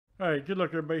All right, good luck,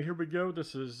 everybody. Here we go.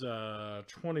 This is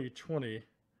 2020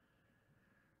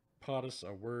 POTUS,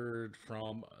 a word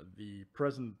from the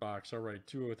present box. All right,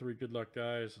 203. Good luck,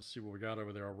 guys. Let's see what we got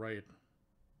over there. All right.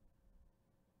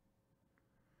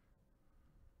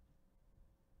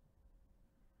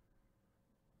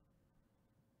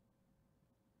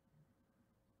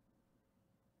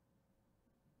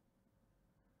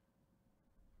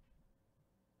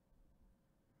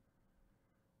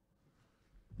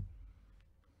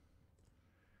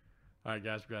 All right,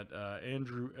 guys. We got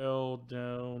Andrew L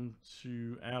down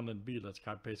to Alan B. Let's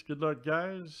copy paste. Good luck,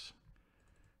 guys.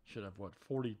 Should have what,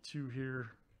 42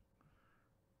 here.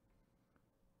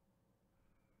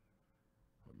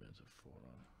 What minute is it for?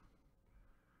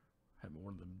 Having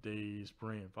one of them days.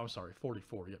 Brain. I'm sorry,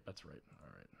 44. Yep, that's right.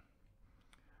 All right.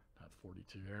 Not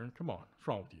 42, Aaron. Come on. What's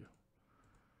wrong with you?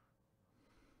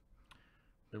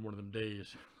 Been one of them days.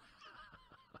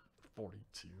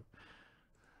 42.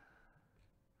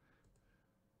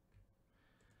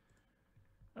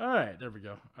 All right, there we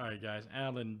go. All right, guys.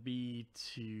 Alan B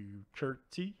to Kurt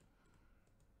T.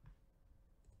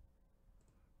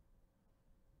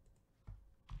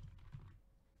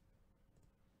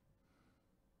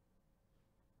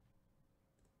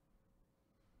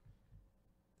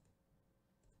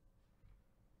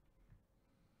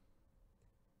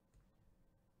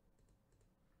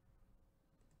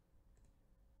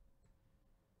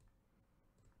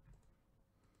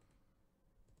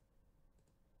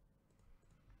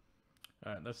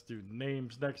 All right, let's do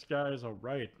names next, guys. All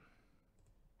right.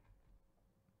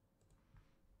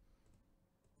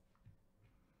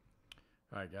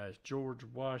 All right, guys. George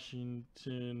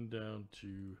Washington down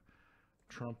to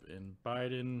Trump and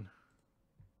Biden.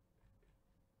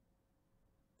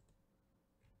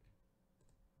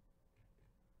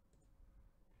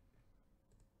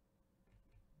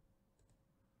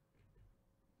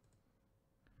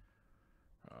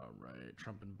 All right,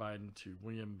 Trump and Biden to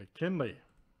William McKinley.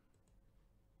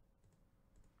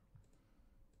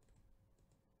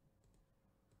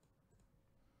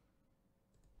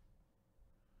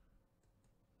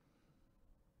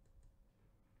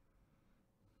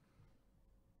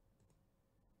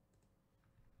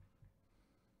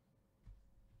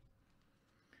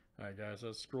 All right, guys,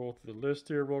 let's scroll through the list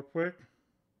here real quick.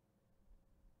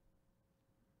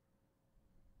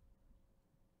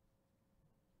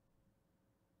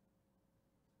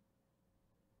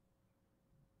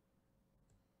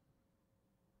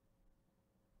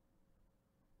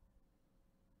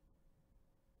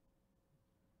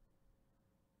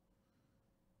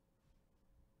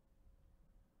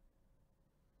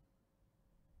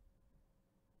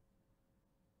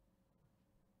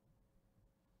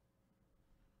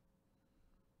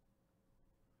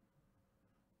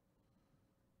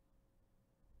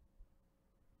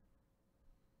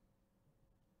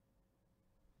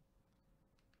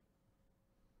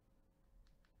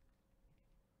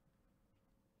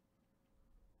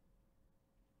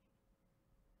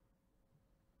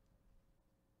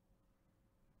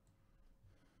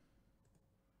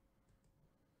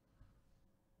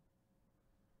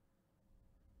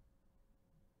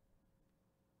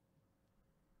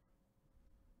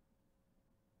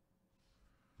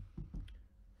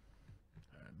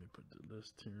 All right, let me put the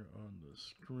list here on the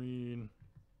screen.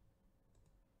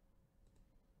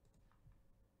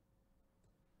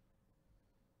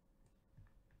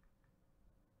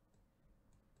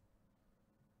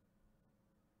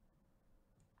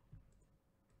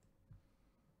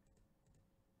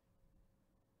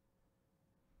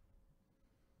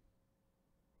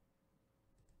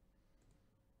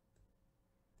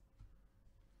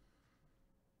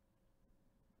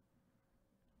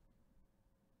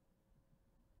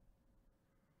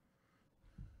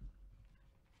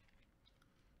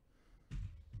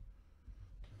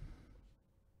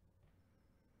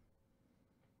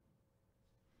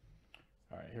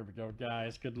 All right, here we go,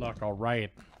 guys. Good luck. All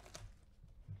right.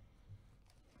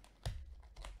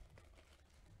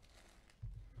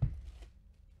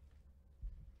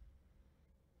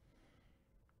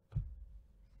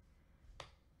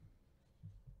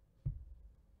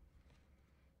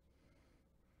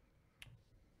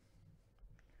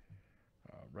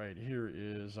 All right, here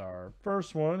is our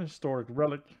first one, historic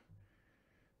relic.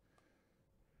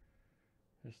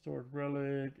 Historic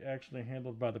relic actually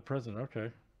handled by the president.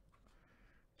 Okay.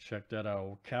 Check that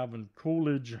out. Calvin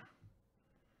Coolidge.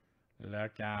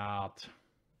 Look out.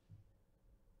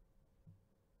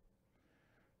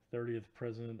 30th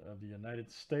President of the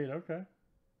United States. Okay.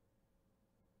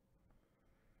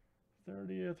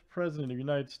 30th President of the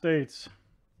United States.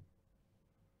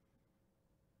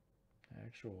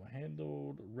 Actual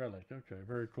handled relic. Okay,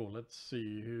 very cool. Let's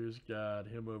see who's got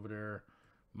him over there.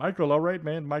 Michael, all right,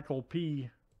 man. Michael P.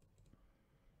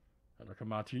 That'll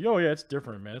come out to you. Oh, yeah, it's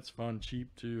different, man. It's fun,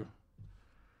 cheap, too.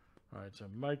 All right, so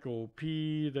Michael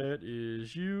P., that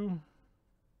is you.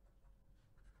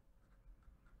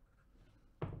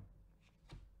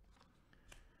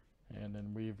 And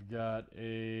then we've got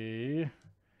a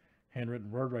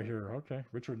handwritten word right here. Okay,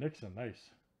 Richard Nixon,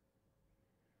 nice.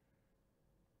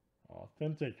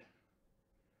 Authentic.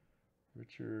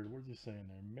 Richard, what is he saying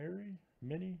there? Mary?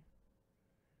 Minnie?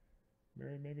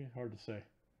 Mary, maybe? Hard to say.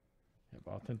 Yep,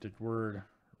 authentic word.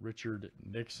 Richard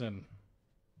Nixon.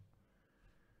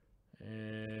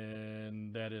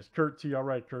 And that is Kurt T. All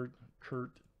right, Kurt.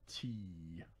 Kurt T.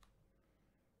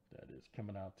 That is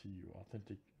coming out to you.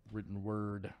 Authentic written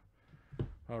word.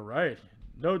 All right.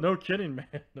 No kidding,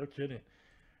 man. No kidding.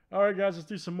 All right, guys, let's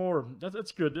do some more.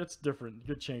 That's good. That's different.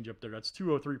 Good change up there. That's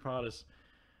 203 POTUS.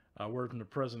 Word from the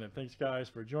president. Thanks, guys,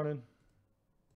 for joining.